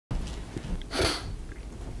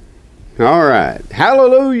All right.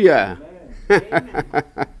 Hallelujah.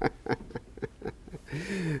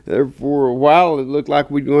 For a while, it looked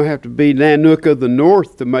like we're going to have to be Nanook of the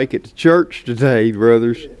North to make it to church today,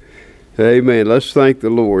 brothers. Amen. Let's thank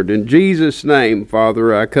the Lord. In Jesus' name,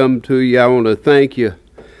 Father, I come to you. I want to thank you,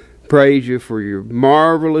 praise you for your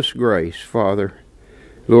marvelous grace, Father.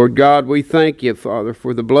 Lord God, we thank you, Father,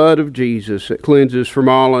 for the blood of Jesus that cleanses from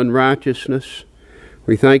all unrighteousness.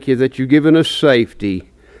 We thank you that you've given us safety,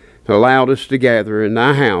 allowed us to gather in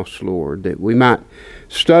thy house, Lord, that we might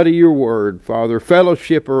study your word, Father,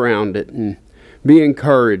 fellowship around it, and be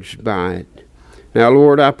encouraged by it. Now,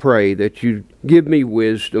 Lord, I pray that you give me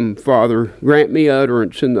wisdom, Father, grant me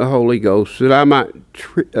utterance in the Holy Ghost, that I might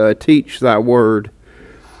teach thy word.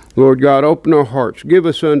 Lord God, open our hearts, give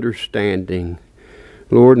us understanding,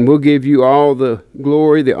 Lord, and we'll give you all the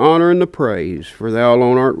glory, the honor, and the praise, for thou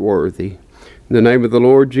alone art worthy. In the name of the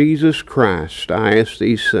Lord Jesus Christ, I ask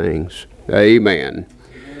these things. Amen.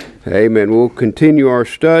 Amen. We'll continue our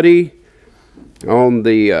study on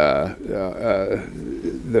the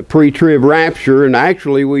PreTrib Rapture, and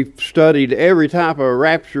actually we've studied every type of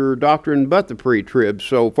Rapture doctrine but the PreTrib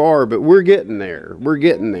so far, but we're getting there. We're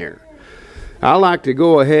getting there. I like to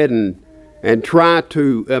go ahead and try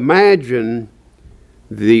to imagine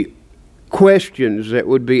the questions that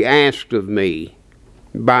would be asked of me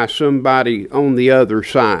by somebody on the other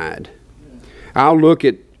side. I'll look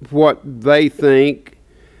at what they think,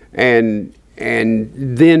 and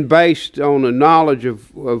then based on a knowledge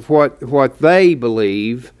of what they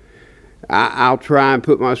believe, I'll try and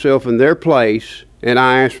put myself in their place, and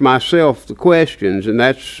I ask myself the questions, and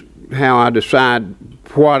that's how I decide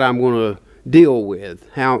what I'm going to deal with,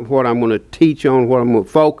 what I'm going to teach on, what I'm going to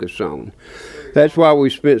focus on. That's why we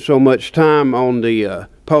spent so much time on the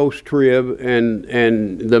post-trib and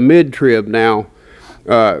the mid-trib now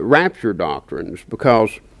rapture doctrines,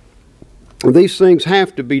 because these things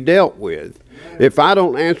have to be dealt with. If I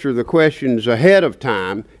don't answer the questions ahead of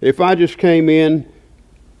time, if I just came in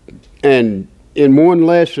and in one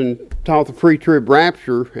lesson taught the pre-trib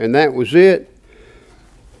rapture and that was it,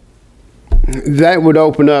 that would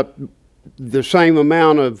open up the same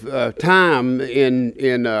amount of time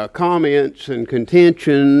in comments and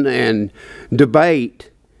contention and debate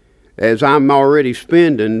as I'm already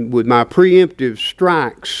spending with my preemptive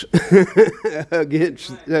strikes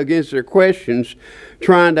against their questions,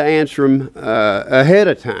 trying to answer them ahead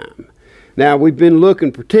of time. Now, we've been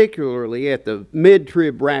looking particularly at the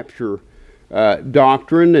mid-trib rapture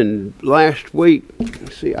doctrine, and last week,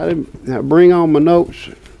 let's see, I didn't bring all my notes.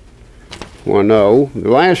 Well, no.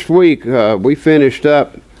 Last week, we finished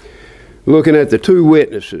up looking at the two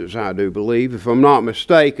witnesses, I do believe. If I'm not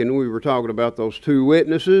mistaken, we were talking about those two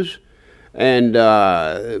witnesses. And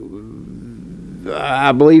I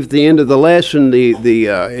believe at the end of the lesson, we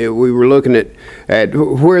were looking at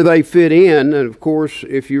where they fit in. And, of course,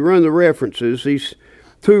 if you run the references, these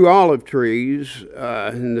two olive trees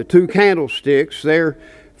and the two candlesticks, they're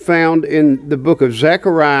found in the book of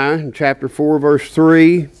Zechariah, in chapter 4, verse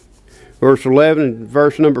 3. Verse 11 and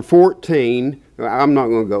verse number 14. I'm not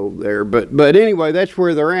going to go there, but anyway, that's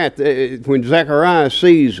where they're at. When Zechariah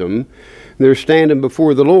sees them, they're standing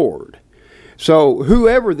before the Lord. So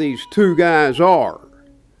whoever these two guys are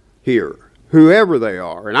here, whoever they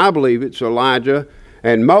are, and I believe it's Elijah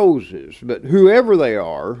and Moses, but whoever they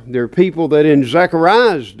are, they're people that in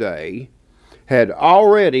Zechariah's day had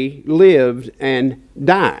already lived and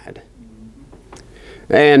died.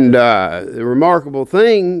 And the remarkable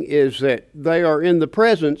thing is that they are in the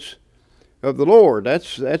presence of the Lord.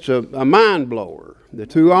 That's a mind blower. The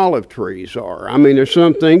two olive trees are. I mean, there's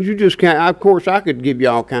some things you just can't. Of course, I could give you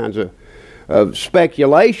all kinds of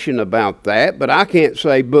speculation about that, but I can't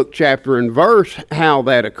say book, chapter, and verse how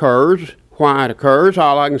that occurs, why it occurs.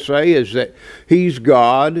 All I can say is that He's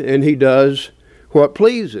God and He does what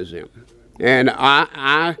pleases Him. And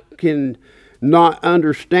I can not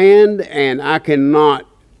understand, and I cannot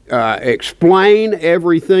explain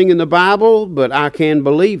everything in the Bible, but I can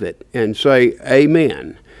believe it and say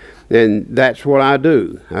amen. And that's what I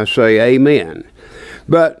do. I say amen.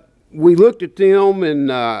 But we looked at them,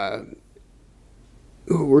 and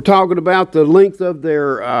we're talking about the length of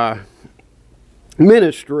their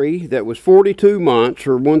ministry that was 42 months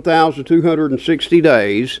or 1,260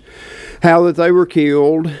 days, how that they were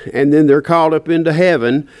killed, and then they're called up into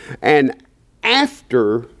heaven, and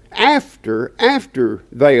after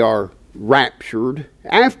they are raptured,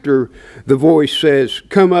 after the voice says,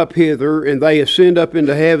 "Come up hither," and they ascend up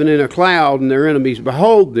into heaven in a cloud, and their enemies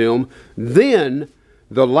behold them, then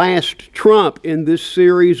the last trump in this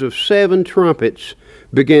series of 7 trumpets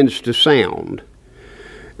begins to sound.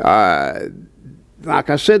 like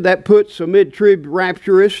I said, that puts a mid-trib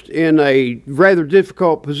rapturist in a rather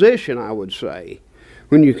difficult position, I would say,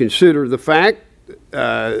 when you consider the fact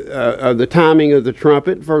of the timing of the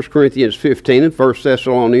trumpet, 1 Corinthians 15 and 1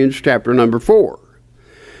 Thessalonians chapter number 4.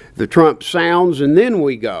 The trump sounds and then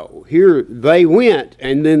we go. Here they went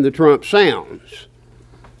and then the trump sounds.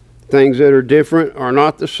 Things that are different are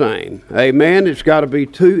not the same. Amen. It's got to be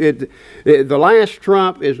two. The last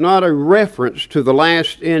trump is not a reference to the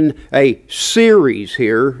last in a series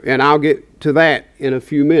here, and I'll get to that in a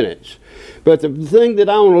few minutes. But the thing that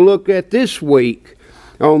I want to look at this week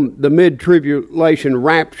on the mid-tribulation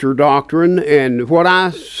rapture doctrine, and what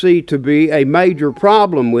I see to be a major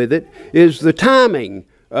problem with it, is the timing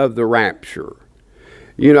of the rapture.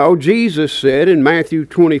 You know, Jesus said in Matthew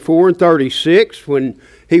 24 and 36, when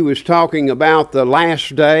he was talking about the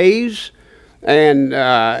last days and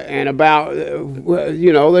about,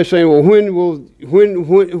 you know, they're saying, well, when will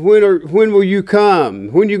you come?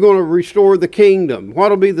 When are you going to restore the kingdom?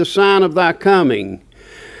 What will be the sign of thy coming?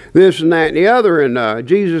 This and that and the other. And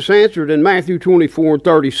Jesus answered in Matthew 24 and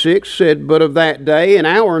 36, said, but of that day and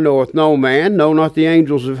hour knoweth no man, no, not the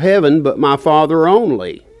angels of heaven, but my Father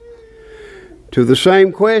only. To the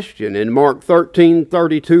same question, in Mark 13,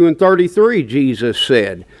 32 and 33, Jesus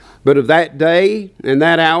said, but of that day and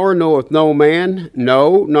that hour knoweth no man,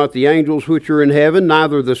 no, not the angels which are in heaven,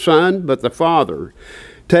 neither the Son, but the Father.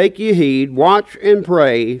 Take ye heed, watch and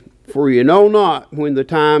pray, for ye know not when the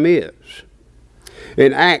time is.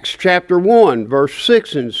 In Acts chapter 1, verse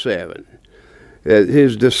 6 and 7,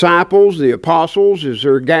 his disciples, the apostles, as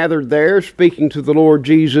they're gathered there, speaking to the Lord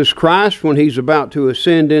Jesus Christ when he's about to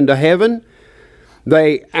ascend into heaven,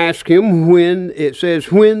 they ask him when, it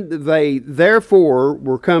says, when they therefore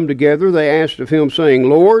were come together, they asked of him, saying,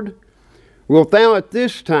 Lord, wilt thou at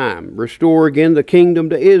this time restore again the kingdom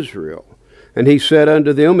to Israel? And he said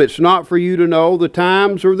unto them, it's not for you to know the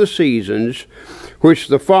times or the seasons which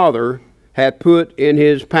the Father hath put in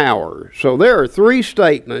his power. So there are three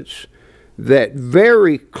statements that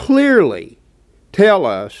very clearly tell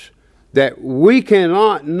us that we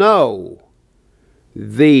cannot know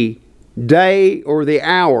the day or the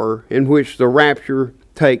hour in which the rapture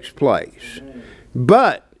takes place.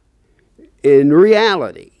 But in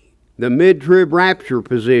reality, the mid-trib rapture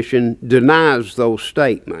position denies those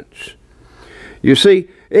statements. You see,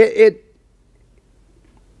 in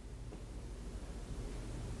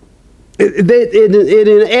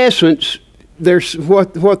essence, there's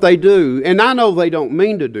what they do, and I know they don't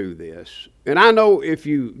mean to do this, and I know if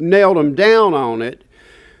you nailed them down on it,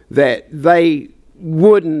 that they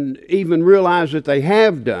wouldn't even realize that they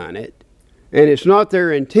have done it, and it's not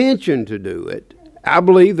their intention to do it. I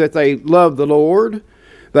believe that they love the Lord,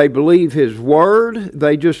 they believe His Word,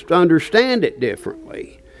 they just understand it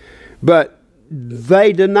differently. But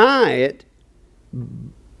they deny it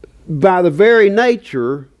by the very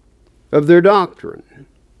nature of their doctrine.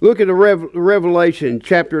 Look at Revelation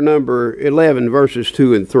chapter number 11, verses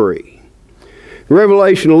 2 and 3.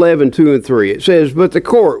 Revelation 11, 2 and 3. It says, but the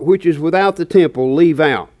court which is without the temple leave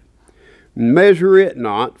out, and measure it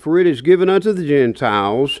not, for it is given unto the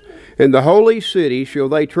Gentiles, and the holy city shall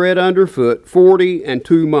they tread under foot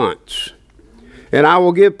 42 months. And I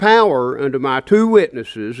will give power unto my 2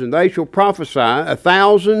 witnesses, and they shall prophesy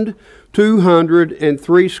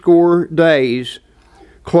 1,260 days,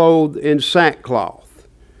 clothed in sackcloth.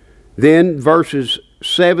 Then verses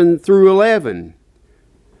 7 through 11.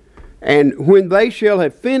 And when they shall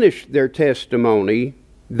have finished their testimony,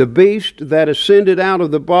 the beast that ascended out of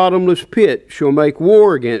the bottomless pit shall make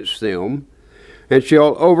war against them, and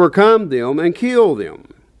shall overcome them and kill them.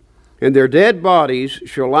 And their dead bodies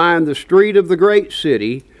shall lie in the street of the great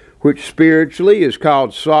city, which spiritually is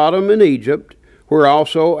called Sodom and Egypt, where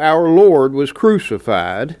also our Lord was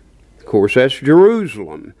crucified. Of course, that's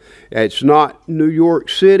Jerusalem. It's not New York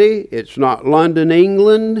City. It's not London,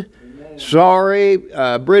 England. Sorry,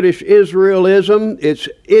 British Israelism. It's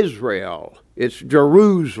Israel. It's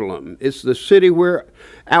Jerusalem. It's the city where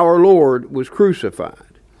our Lord was crucified.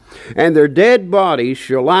 And their dead bodies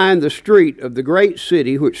shall lie in the street of the great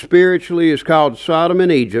city, which spiritually is called Sodom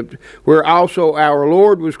and Egypt, where also our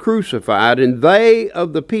Lord was crucified. And they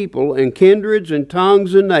of the people and kindreds and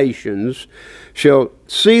tongues and nations shall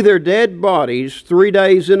see their dead bodies 3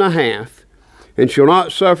 days and a half, and shall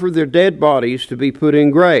not suffer their dead bodies to be put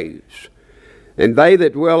in graves. And they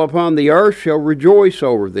that dwell upon the earth shall rejoice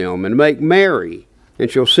over them, and make merry, and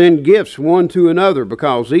shall send gifts one to another,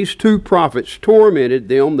 because these 2 prophets tormented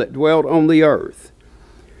them that dwelt on the earth.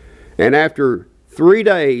 And after 3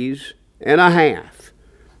 days and a half,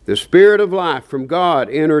 the Spirit of life from God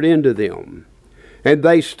entered into them. And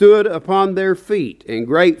they stood upon their feet, and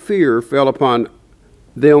great fear fell upon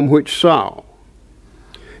them which saw.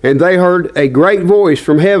 And they heard a great voice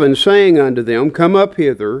from heaven saying unto them, Come up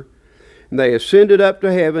hither. And they ascended up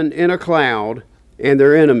to heaven in a cloud, and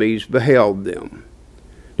their enemies beheld them.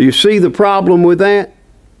 Do you see the problem with that?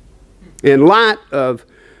 In light of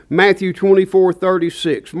Matthew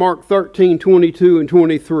 24:36, Mark 13:22 and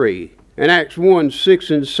 23, and Acts 1:6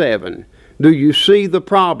 and 7, do you see the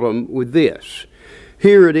problem with this?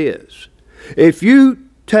 Here it is. If you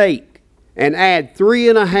take and add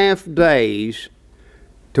 3.5 days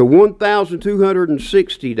to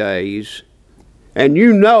 1,260 days, and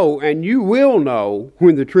you know, and you will know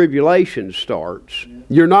when the tribulation starts,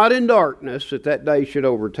 you're not in darkness that day should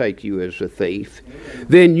overtake you as a thief,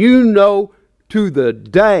 then you know to the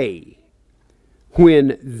day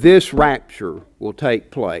when this rapture will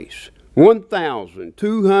take place.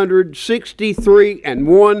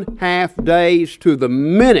 1,263.5 days to the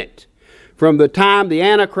minute from the time the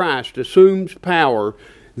Antichrist assumes power,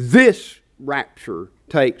 this rapture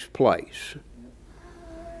takes place.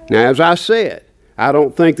 Now, as I said, I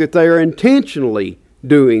don't think that they are intentionally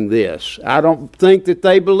doing this. I don't think that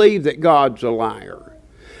they believe that God's a liar.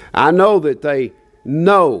 I know that they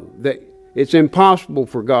know that it's impossible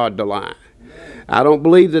for God to lie. I don't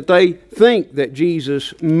believe that they think that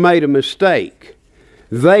Jesus made a mistake.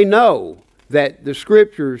 They know that the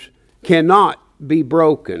Scriptures cannot be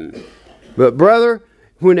broken. But brother,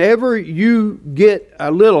 whenever you get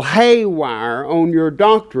a little haywire on your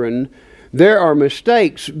doctrine, there are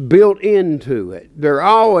mistakes built into it. There are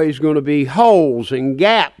always going to be holes and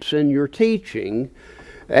gaps in your teaching.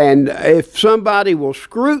 And if somebody will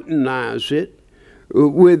scrutinize it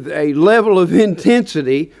with a level of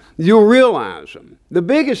intensity, you'll realize them. The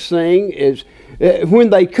biggest thing is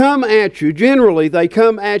when they come at you, generally they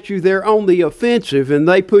come at you, they're on the offensive, and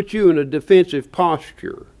they put you in a defensive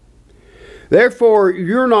posture. Therefore,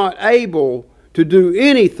 you're not able to do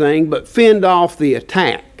anything but fend off the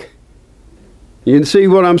attack. You can see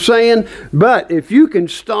what I'm saying? But if you can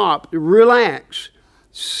stop, relax,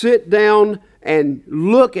 sit down and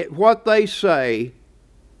look at what they say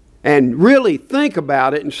and really think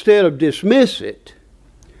about it instead of dismiss it.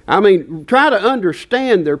 I mean, try to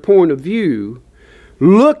understand their point of view,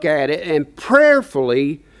 look at it and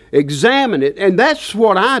prayerfully examine it. And that's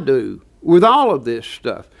what I do with all of this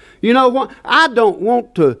stuff. You know what? I don't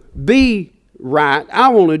want to be right. I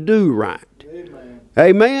want to do right. Amen.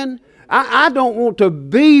 Amen? I don't want to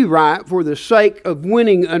be right for the sake of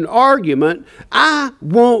winning an argument. I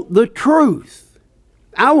want the truth.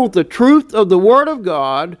 I want the truth of the Word of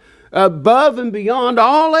God above and beyond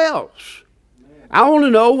all else. I want to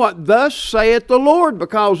know what thus saith the Lord,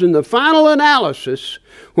 because in the final analysis,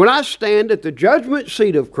 when I stand at the judgment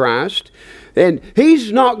seat of Christ, and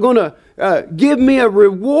He's not going to give me a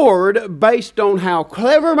reward based on how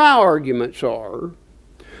clever my arguments are,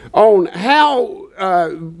 on how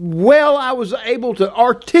well I was able to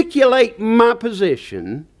articulate my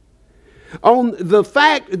position, on the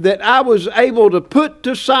fact that I was able to put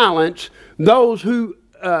to silence those who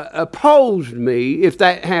opposed me, if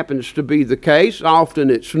that happens to be the case.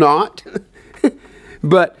 Often it's not.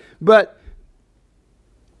 but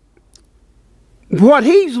what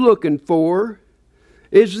He's looking for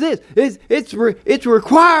is this. It's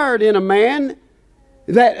required in a man,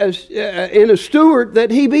 that in a steward,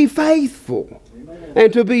 that he be faithful. Amen.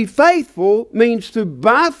 And to be faithful means to,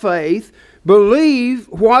 by faith, believe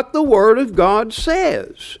what the Word of God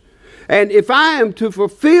says. And if I am to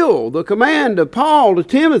fulfill the command of Paul to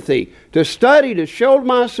Timothy, to study, to show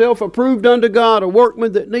myself approved unto God, a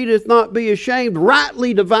workman that needeth not be ashamed,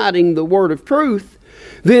 rightly dividing the word of truth,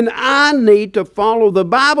 then I need to follow the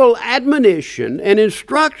Bible admonition and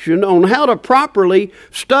instruction on how to properly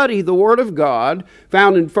study the Word of God,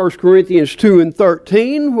 found in 1 Corinthians 2 and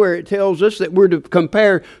 13, where it tells us that we're to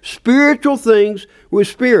compare spiritual things with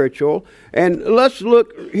spiritual. And let's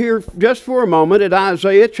look here just for a moment at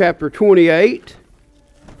Isaiah chapter 28.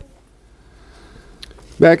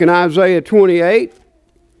 Back in Isaiah 28.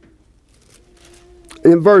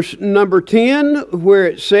 In verse number 10, where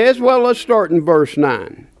it says, well, let's start in verse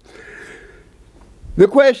 9. The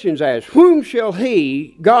question's asked, whom shall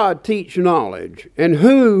He, God, teach knowledge? And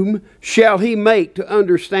whom shall He make to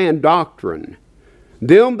understand doctrine?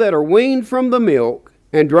 Them that are weaned from the milk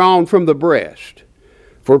and drawn from the breast.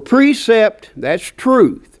 For precept, that's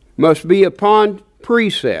truth, must be upon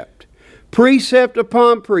precept. Precept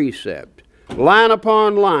upon precept. Line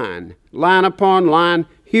upon line. Line upon line.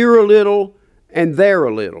 Here a little, and there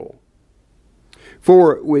a little.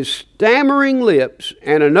 For with stammering lips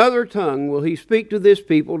and another tongue will He speak to this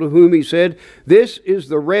people, to whom He said, this is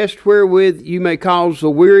the rest wherewith you may cause the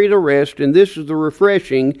weary to rest, and this is the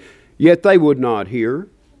refreshing yet they would not hear.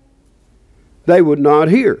 They would not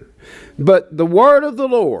hear. But the word of the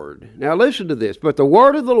Lord, now listen to this, but the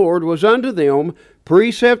word of the Lord was unto them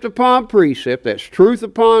precept upon precept, that's truth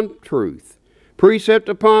upon truth, precept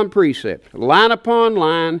upon precept, line upon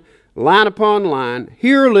line, line upon line,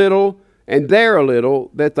 here a little and there a little,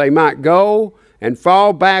 that they might go and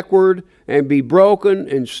fall backward and be broken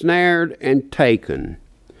and snared and taken.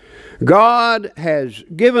 God has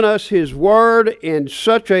given us His word in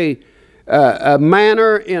such a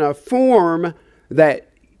manner, in a form that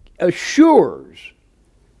assures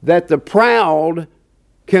that the proud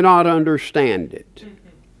cannot understand it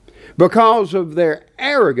because of their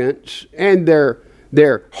arrogance and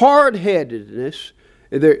their hard-headedness,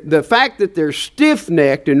 the fact that they're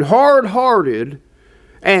stiff-necked and hard-hearted,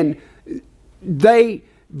 and they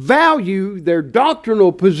value their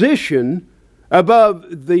doctrinal position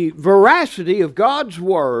above the veracity of God's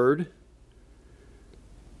Word.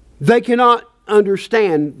 They cannot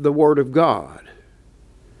understand the Word of God.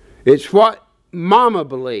 It's what Mama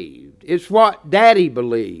believed. It's what Daddy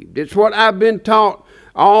believed. It's what I've been taught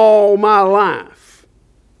all my life.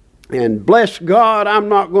 And bless God, I'm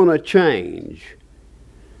not going to change.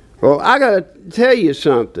 Well, I got to tell you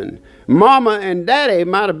something. Mama and Daddy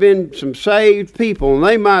might have been some saved people, and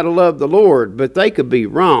they might have loved the Lord, but they could be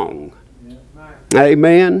wrong. Yeah.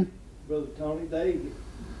 Amen? Brother Tony,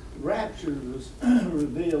 Rapture was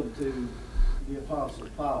revealed to the Apostle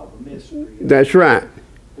Paul, the mystery. That's right.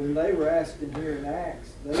 When they were asking here in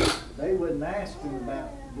Acts, they wasn't asking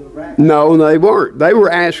about the rapture. No, they weren't. They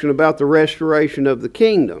were asking about the restoration of the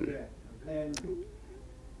kingdom. Yeah. And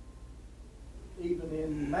even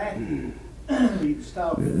in Matthew, he was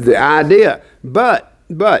talking the idea. But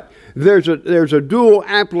there's a dual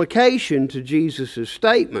application to Jesus'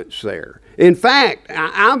 statements there. In fact,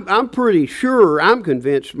 I'm pretty sure, I'm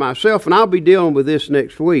convinced myself, and I'll be dealing with this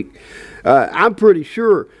next week, I'm pretty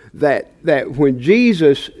sure that when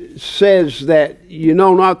Jesus says that you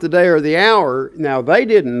know not the day or the hour, now they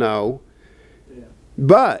didn't know,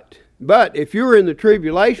 but if you're in the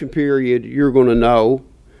tribulation period, you're going to know.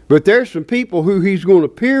 But there's some people who He's going to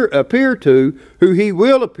appear to, who He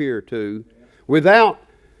will appear to, without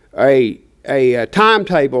a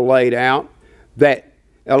timetable laid out that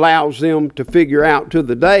allows them to figure out to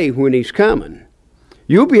the day when He's coming.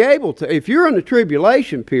 You'll be able to, if you're in the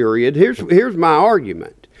tribulation period, here's my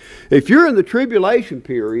argument. If you're in the tribulation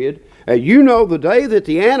period, and you know the day that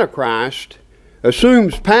the Antichrist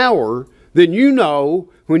assumes power, then you know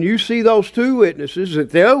when you see those two witnesses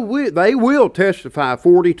that they will testify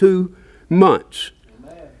 42 months.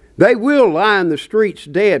 Amen. They will lie in the streets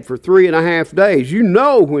dead for 3.5 days. You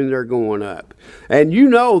know when they're going up. And you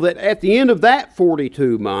know that at the end of that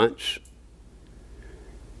 42 months,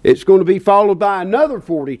 it's going to be followed by another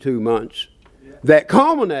 42 months that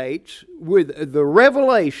culminates with the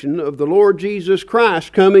revelation of the Lord Jesus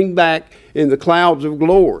Christ coming back in the clouds of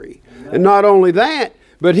glory. Amen. And not only that,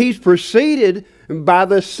 but He's preceded by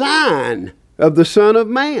the sign of the Son of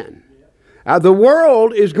Man. The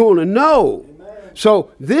world is going to know. Amen. So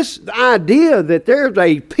this idea that there's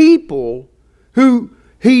a people who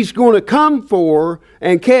He's going to come for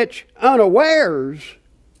and catch unawares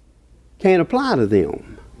can't apply to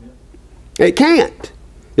them. It can't.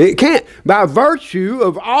 It can't. By virtue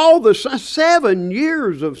of all the 7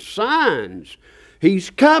 years of signs, He's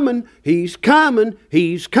coming, He's coming,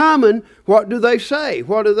 He's coming. What do they say?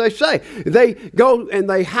 What do they say? They go and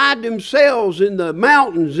they hide themselves in the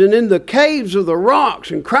mountains and in the caves of the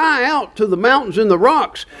rocks and cry out to the mountains and the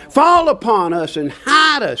rocks, fall upon us and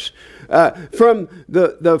hide us from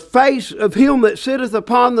the face of Him that sitteth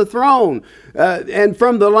upon the throne and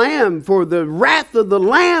from the Lamb, for the wrath of the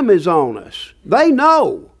Lamb is on us. They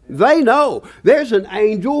know. They know. There's an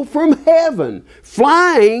angel from heaven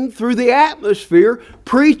flying through the atmosphere,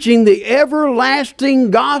 preaching the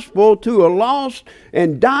everlasting gospel to a lost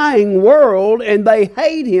and dying world, and they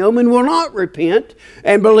hate Him and will not repent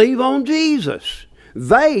and believe on Jesus.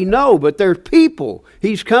 They know, but there's people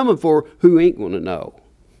He's coming for who ain't going to know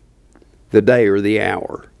the day or the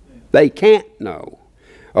hour. They can't know.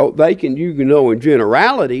 Oh, you can know in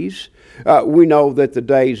generalities. We know that the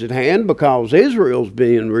day's at hand because Israel's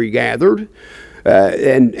being regathered.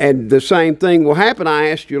 And the same thing will happen. I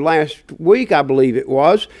asked you last week, I believe it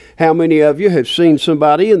was, how many of you have seen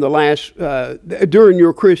somebody in the last, during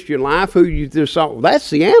your Christian life who you just thought, that's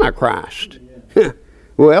the Antichrist. Yeah.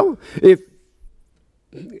 Well,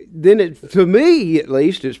 then to me at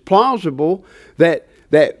least, it's plausible that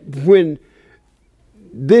when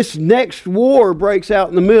this next war breaks out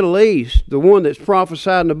in the Middle East, the one that's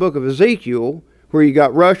prophesied in the book of Ezekiel, where you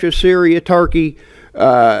got Russia, Syria, Turkey,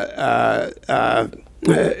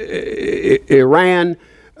 Iran,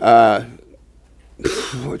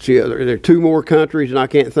 what's the other? There are two more countries, and I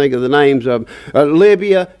can't think of the names of them.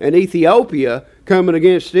 Libya and Ethiopia coming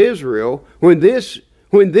against Israel. When this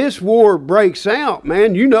war breaks out,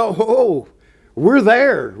 man, you know, oh, we're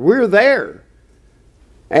there.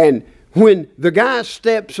 And when the guy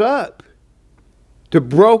steps up to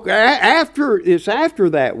after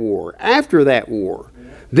that war,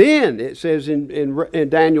 then it says in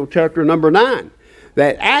Daniel chapter number 9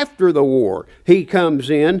 that after the war he comes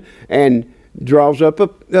in and draws up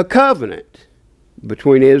a covenant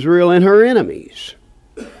between Israel and her enemies.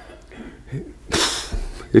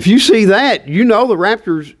 If you see that, you know the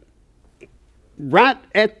rapture's right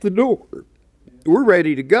at the door. We're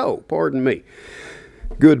ready to go. Pardon me.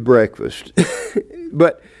 Good breakfast.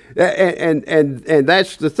 But and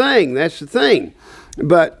that's the thing. That's the thing.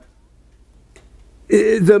 But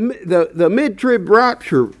the mid-trib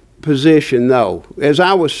rapture position, though, as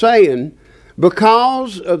I was saying,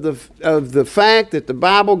 because of the fact that the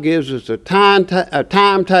Bible gives us a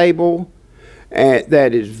timetable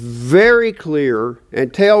that is very clear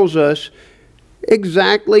and tells us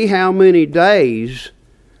exactly how many days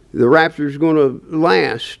the rapture is going to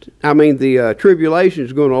last. I mean, the tribulation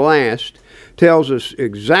is going to last. Tells us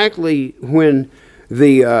exactly when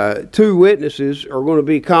the two witnesses are going to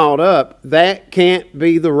be called up. That can't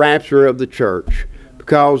be the rapture of the church,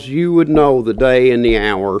 because you would know the day and the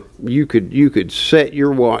hour. You could set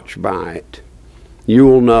your watch by it.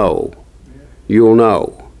 You'll know. You'll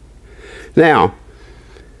know. Now,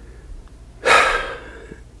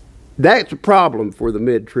 that's a problem for the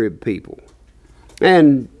mid-trib people.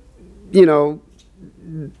 And, you know,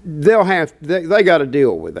 they got to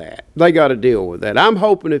deal with that. They got to deal with that. I'm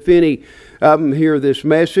hoping if any of them hear this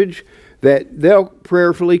message that they'll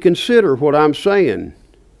prayerfully consider what I'm saying.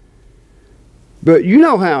 But you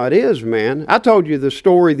know how it is, man. I told you the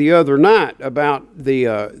story the other night about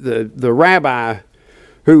the rabbi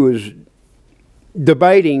who was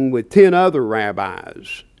debating with 10 other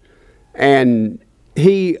rabbis, and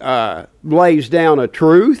he lays down a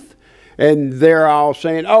truth, and they're all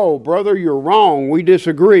saying, "Oh, brother, you're wrong. We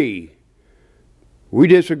disagree. We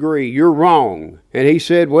disagree. You're wrong." And he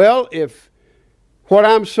said, "Well, if what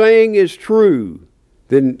I'm saying is true,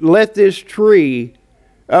 then let this tree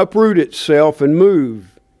uproot itself and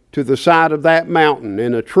move to the side of that mountain."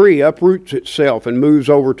 And a tree uproots itself and moves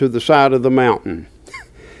over to the side of the mountain.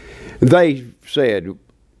 They said,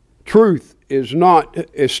 truth is not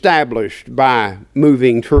established by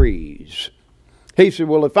moving trees. He said,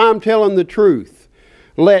 well, if I'm telling the truth,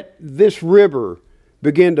 let this river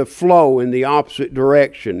begin to flow in the opposite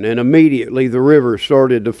direction. And immediately the river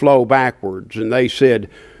started to flow backwards. And they said,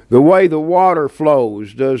 the way the water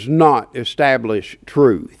flows does not establish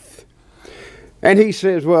truth. And he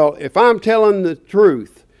says, well, if I'm telling the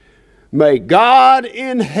truth, may God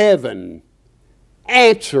in heaven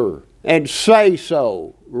answer and say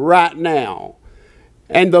so right now.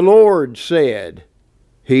 And the Lord said,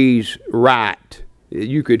 he's right.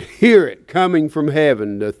 You could hear it coming from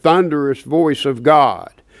heaven, the thunderous voice of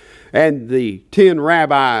God. And the 10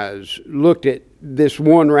 rabbis looked at this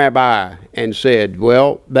one rabbi and said,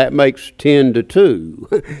 well, that makes 10 to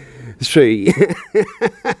 2. See,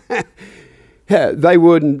 they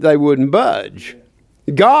wouldn't budge.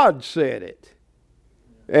 God said it.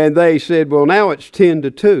 And they said, well, now it's 10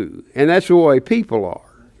 to 2. And that's the way people are.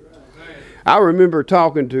 I remember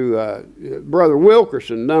talking to Brother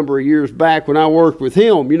Wilkerson a number of years back when I worked with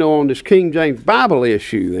him, you know, on this King James Bible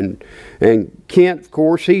issue. And Kent, of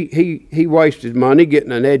course, he wasted money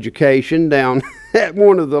getting an education down at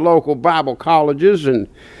one of the local Bible colleges, and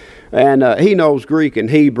he knows Greek and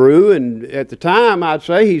Hebrew. And at the time, I'd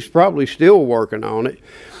say he's probably still working on it,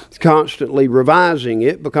 constantly revising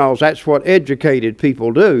it, because that's what educated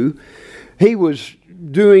people do. He was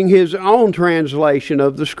doing his own translation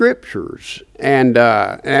of the scriptures, and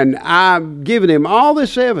I've given him all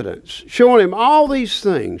this evidence, showing him all these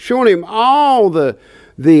things, showing him all the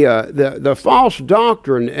false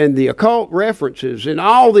doctrine and the occult references and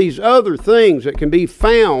all these other things that can be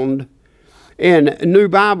found in New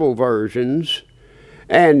Bible versions.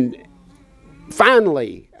 And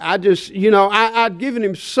finally, I'd given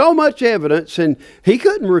him so much evidence, and he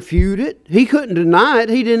couldn't refute it. He couldn't deny it.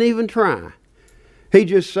 He didn't even try. He'd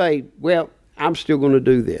just say, well, I'm still going to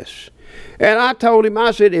do this. And I told him,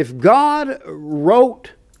 I said, if God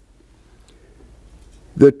wrote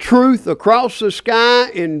the truth across the sky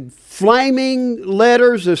in flaming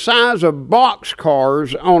letters the size of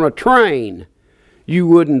boxcars on a train, you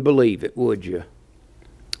wouldn't believe it, would you?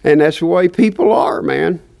 And that's the way people are,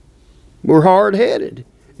 man. We're hard-headed.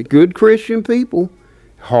 Good Christian people,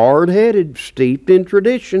 Hard-headed, steeped in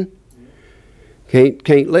tradition.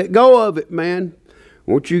 Can't let go of it, man.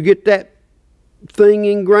 Once you get that thing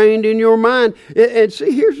ingrained in your mind, and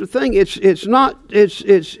see, here's the thing: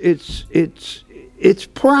 it's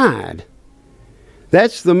pride.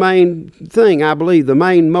 That's the main thing, I believe, the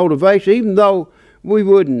main motivation. Even though we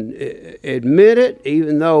wouldn't admit it,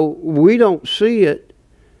 even though we don't see it,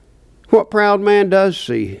 what proud man does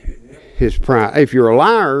see his pride? If you're a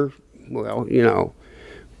liar, well, you know.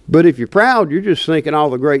 But if you're proud, you're just thinking all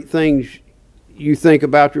the great things you think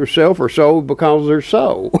about yourself are so because they're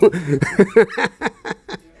so.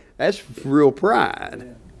 That's real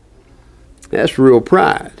pride. That's real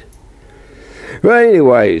pride. But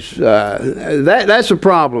anyways, that's a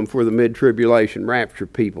problem for the mid-tribulation rapture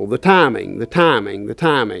people. The timing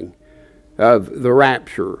of the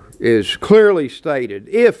rapture is clearly stated,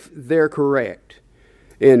 if they're correct,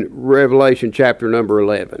 in Revelation chapter number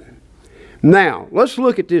 11. Now, let's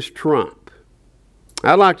look at this trump.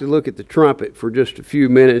 I'd like to look at the trumpet for just a few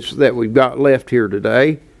minutes that we've got left here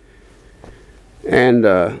today. And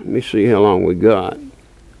let me see how long we got.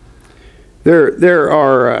 There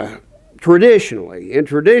are traditionally, in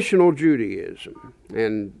traditional Judaism,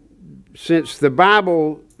 and since the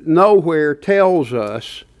Bible nowhere tells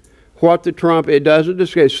us what the trumpet, it doesn't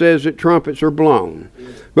discuss, it says that trumpets are blown,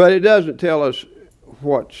 but it doesn't tell us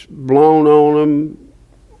what's blown on them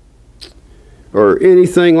or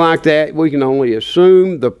anything like that. We can only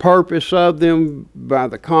assume the purpose of them by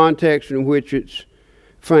the context in which it's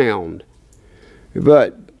found.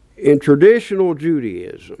 But in traditional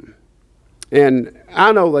Judaism, and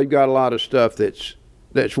I know they've got a lot of stuff that's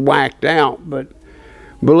whacked out, but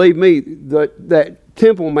believe me, that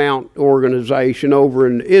Temple Mount organization over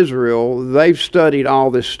in Israel, they've studied all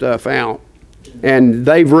this stuff out, and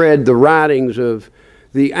they've read the writings of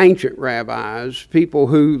the ancient rabbis, people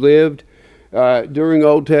who lived during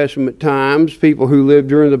Old Testament times, people who lived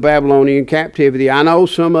during the Babylonian captivity. I know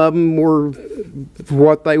some of them were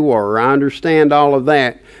what they were. I understand all of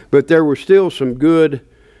that. But there were still some good,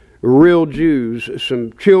 real Jews,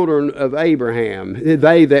 some children of Abraham.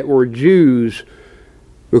 They that were Jews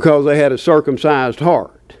because they had a circumcised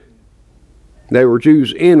heart. They were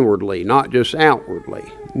Jews inwardly, not just outwardly.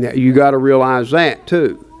 Now, you got to realize that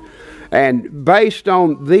too. And based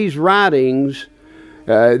on these writings,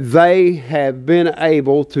 they have been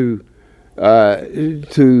able to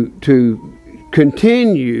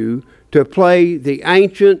continue to play the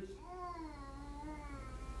ancient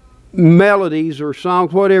melodies or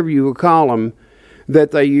songs, whatever you would call them,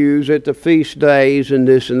 that they use at the feast days and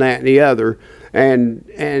this and that and the other. And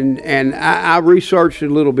I researched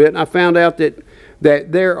it a little bit, and I found out that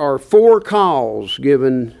there are 4 calls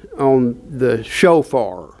given on the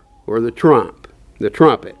shofar or the trumpet.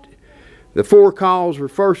 The 4 calls were,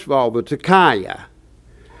 first of all, the Tekaya.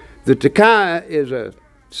 The Tekaya is a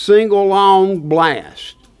single long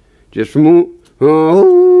blast. Just like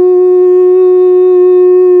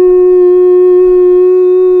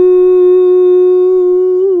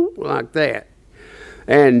that.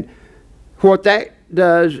 And what that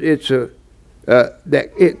does, that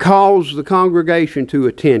it calls the congregation to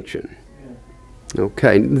attention.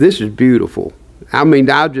 Okay, this is beautiful. I mean,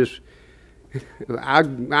 I'm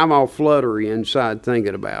all fluttery inside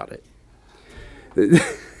thinking about it. This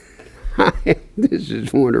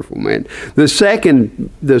is wonderful, man. The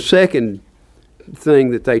second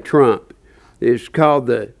thing that they trump is called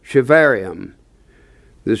the Shivarium.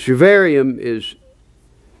 The Shivarium is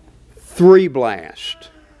 3 blasts.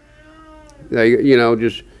 They,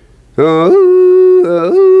 just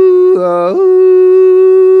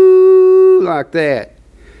like that.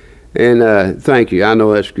 And thank you. I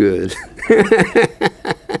know that's good.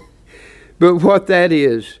 But what that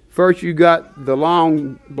is, first you got the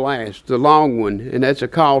long blast, the long one, and that's a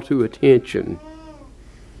call to attention.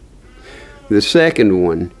 The second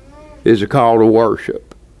one is a call to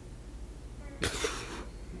worship.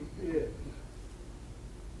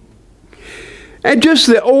 And just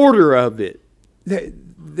the order of it, the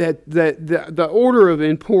order of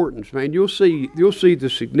importance, man. You'll see the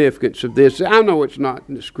significance of this. I know it's not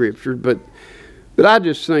in the Scriptures, but I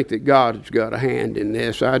just think that God has got a hand in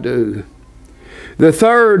this. I do. The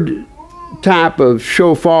third type of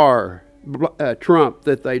shofar trump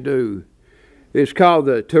that they do is called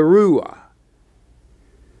the teruah.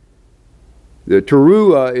 The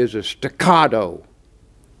teruah is a staccato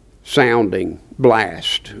sounding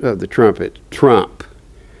blast of the trump.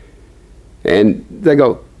 And they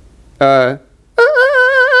go, like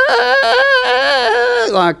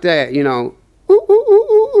that,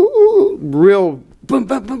 real boom, boom,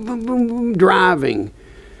 boom, boom, boom, boom, driving.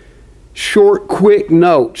 Short, quick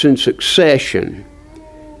notes in succession.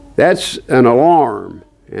 That's an alarm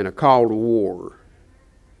and a call to war.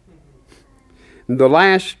 The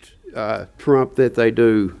last trump that they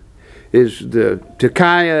do is the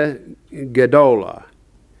Tekaya Gadola.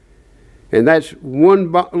 And that's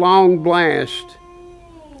one long blast,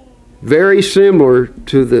 very similar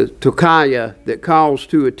to the Tekaya that calls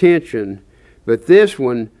to attention, but this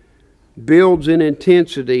one builds in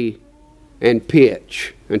intensity and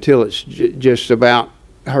pitch until it's just about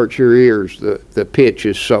hurts your ears. The pitch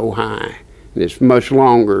is so high, and it's much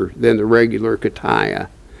longer than the regular Tekaya.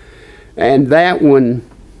 And that one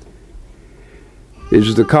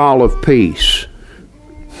is the call of peace.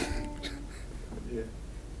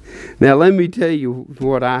 Now let me tell you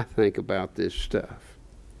what I think about this stuff.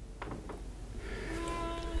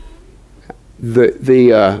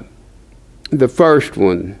 The first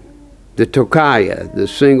one, the Tekaya, the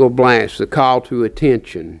single blast, the call to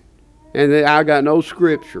attention. And I got no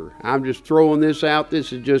scripture. I'm just throwing this out.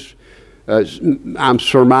 This is just, I'm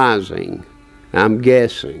surmising. I'm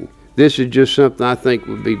guessing. This is just something I think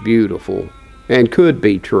would be beautiful and could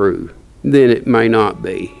be true. Then it may not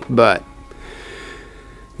be. But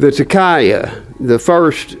the Tekaya, the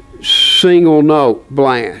first single note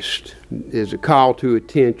blast, is a call to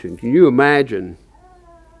attention. Can you imagine?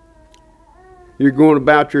 You're going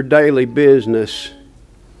about your daily business,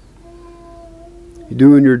 you're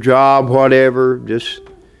doing your job, whatever, just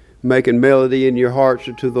making melody in your hearts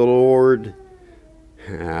to the Lord.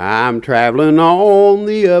 I'm traveling on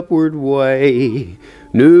the upward way,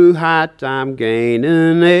 new heights I'm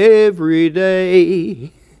gaining every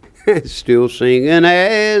day. Still singing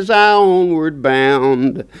as I onward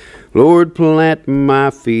bound, Lord, plant my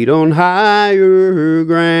feet on higher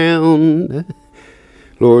ground.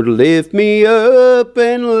 Lord, lift me up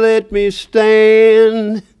and let me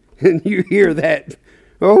stand. And you hear that,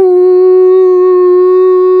 oh,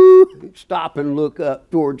 stop and look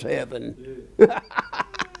up towards heaven.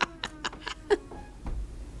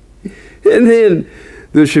 And then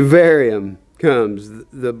the Shivarium comes,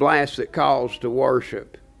 the blast that calls to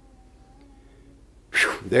worship.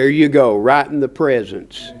 Whew, there you go, right in the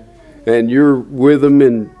presence. And you're with them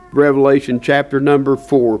in Revelation chapter number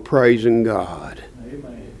 4, praising God.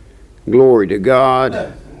 Amen. Glory to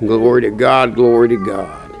God, glory to God, glory to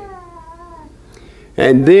God.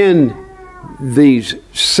 And then these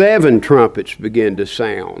 7 trumpets begin to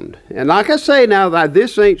sound. And like I say now,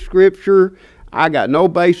 this ain't scripture. I got no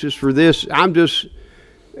basis for this. I'm just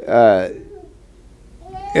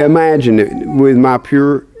imagining with my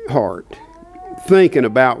pure heart, thinking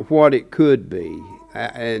about what it could be.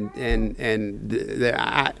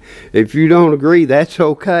 If you don't agree, that's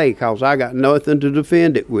okay, because I got nothing to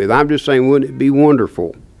defend it with. I'm just saying, wouldn't it be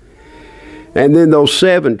wonderful? And then those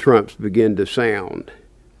 7 trumps begin to sound.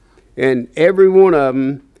 And every one of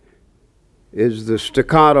them is the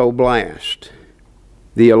staccato blast,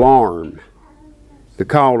 the alarm, the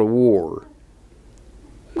call to war,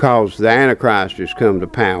 because the Antichrist has come to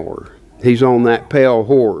power. He's on that pale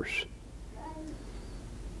horse.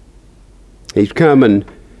 He's coming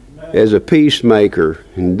as a peacemaker,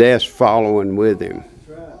 and death's following with him.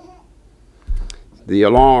 The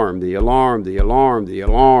alarm, the alarm, the alarm, the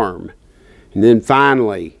alarm. And then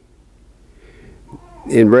finally,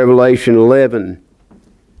 in Revelation 11,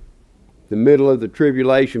 the middle of the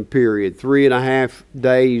tribulation period, 3.5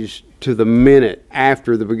 days to the minute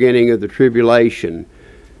after the beginning of the tribulation,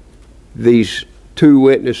 these 2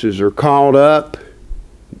 witnesses are called up.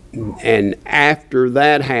 And after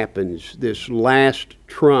that happens, this last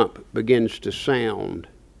trump begins to sound.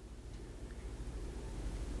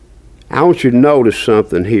 I want you to notice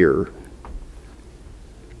something here.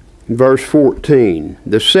 Verse 14,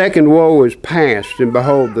 the second woe is past, and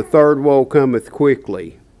behold, the third woe cometh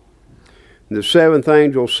quickly. And the 7th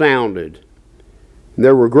angel sounded. And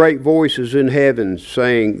there were great voices in heaven,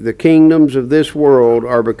 saying, the kingdoms of this world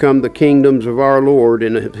are become the kingdoms of our Lord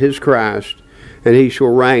and of his Christ, and he shall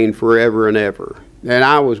reign forever and ever. And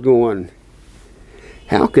I was going,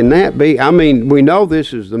 how can that be? I mean, we know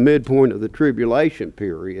this is the midpoint of the tribulation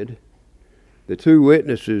period. The 2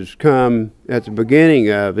 witnesses come at the beginning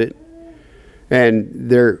of it, and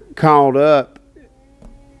they're called up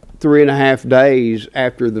 3.5 days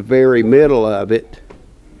after the very middle of it.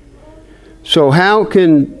 So how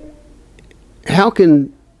can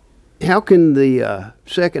the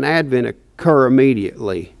second advent occur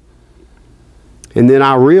immediately? And then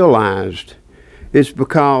I realized it's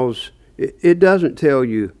because it doesn't tell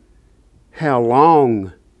you how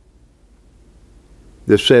long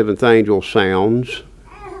the 7th angel sounds.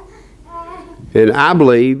 And I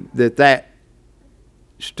believe that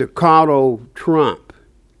staccato trump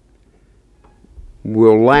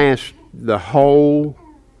will last the whole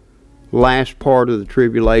last part of the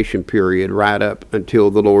tribulation period right up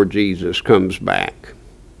until the Lord Jesus comes back.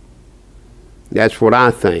 That's what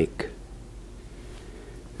I think.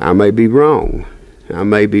 I may be wrong. I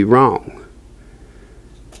may be wrong.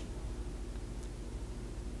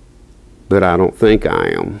 But I don't think I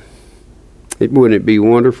am. Wouldn't it be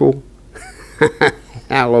wonderful?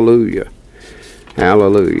 Hallelujah.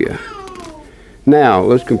 Hallelujah. Now,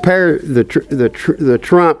 let's compare the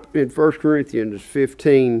trump in 1 Corinthians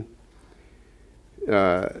 15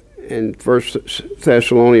 and 1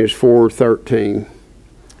 Thessalonians 4:13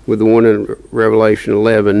 with the one in Revelation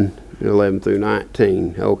 11 through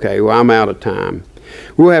 19. Okay, well, I'm out of time.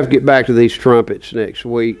 We'll have to get back to these trumpets next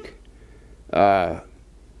week.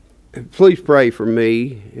 Please pray for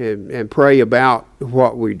me and pray about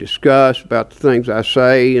what we discuss, about the things I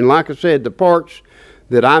say. And like I said, the parts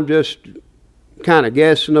that I'm just kind of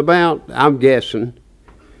guessing about, I'm guessing.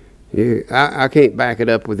 I can't back it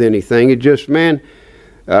up with anything. It just, man,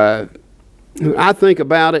 I think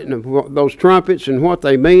about it and those trumpets and what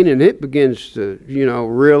they mean, and it begins to,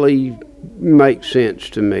 really make sense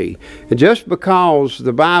to me. And just because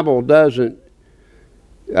the Bible doesn't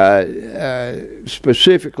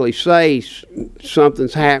specifically say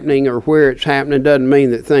something's happening or where it's happening doesn't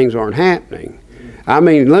mean that things aren't happening. I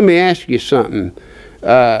mean, let me ask you something.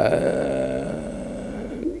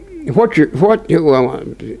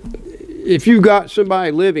 If you got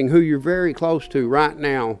somebody living who you're very close to right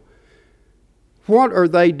now, what are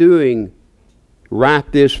they doing right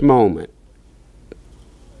this moment?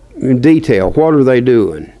 In detail, what are they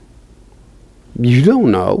doing? You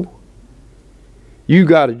don't know. You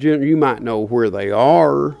might know where they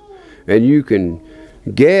are, and you can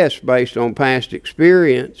guess based on past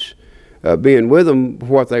experience, being with them,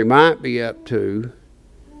 what they might be up to.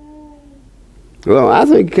 Well, I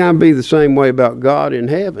think it can be the same way about God in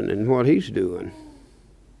heaven and what He's doing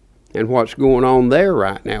and what's going on there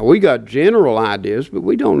right now. We got general ideas, but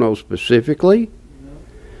we don't know specifically.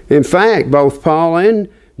 In fact, both Paul and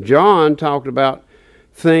John talked about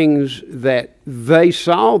things that they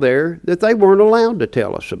saw there that they weren't allowed to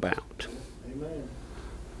tell us about. Amen.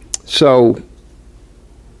 So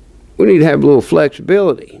we need to have a little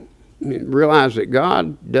flexibility. Realize that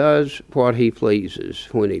God does what He pleases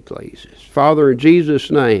when He pleases. Father, in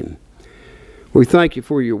Jesus' name, we thank You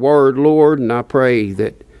for Your word, Lord, and I pray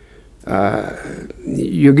that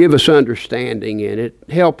You give us understanding in it.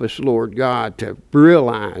 Help us, Lord God, to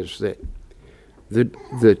realize that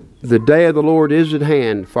the day of the Lord is at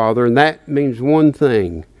hand, Father, and that means one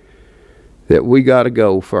thing, that we got to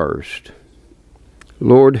go first.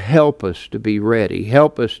 Lord, help us to be ready.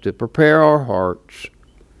 Help us to prepare our hearts.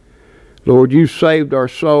 Lord, You saved our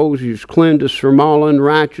souls. You've cleansed us from all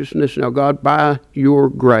unrighteousness. Now, God, by Your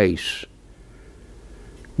grace,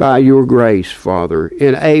 Father,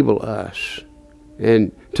 enable us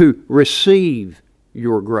and to receive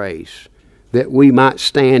Your grace, that we might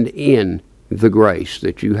stand in the grace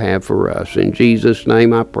that You have for us. In Jesus'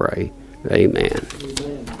 name I pray. Amen.